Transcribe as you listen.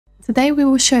Today we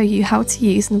will show you how to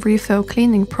use and refill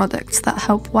cleaning products that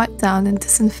help wipe down and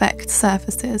disinfect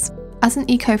surfaces. As an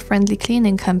eco-friendly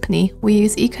cleaning company, we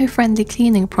use eco-friendly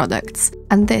cleaning products,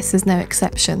 and this is no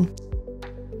exception.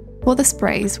 For the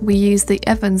sprays, we use the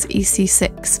Evans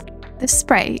EC6. This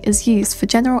spray is used for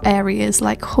general areas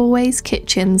like hallways,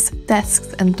 kitchens,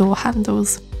 desks and door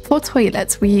handles. For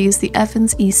toilets, we use the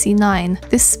Evans EC9.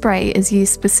 This spray is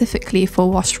used specifically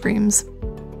for washrooms.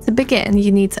 To begin,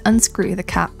 you need to unscrew the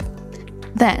cap.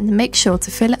 Then, make sure to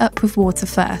fill it up with water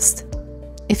first.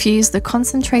 If you use the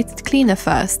concentrated cleaner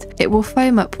first, it will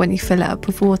foam up when you fill it up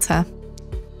with water.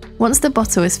 Once the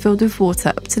bottle is filled with water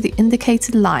up to the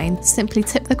indicated line, simply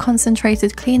tip the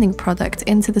concentrated cleaning product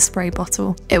into the spray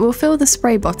bottle. It will fill the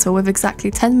spray bottle with exactly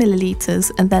 10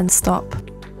 ml and then stop.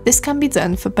 This can be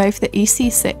done for both the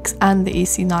EC6 and the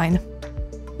EC9.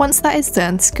 Once that is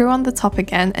done, screw on the top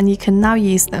again and you can now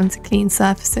use them to clean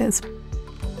surfaces.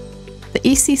 The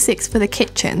EC6 for the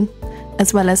kitchen,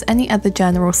 as well as any other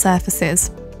general surfaces.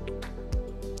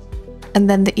 And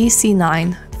then the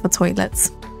EC9 for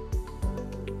toilets.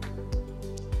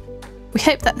 We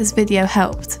hope that this video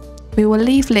helped. We will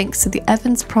leave links to the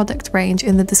Evans product range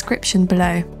in the description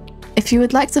below. If you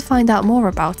would like to find out more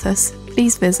about us,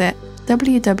 please visit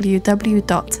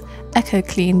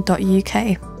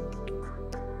www.ecoclean.uk.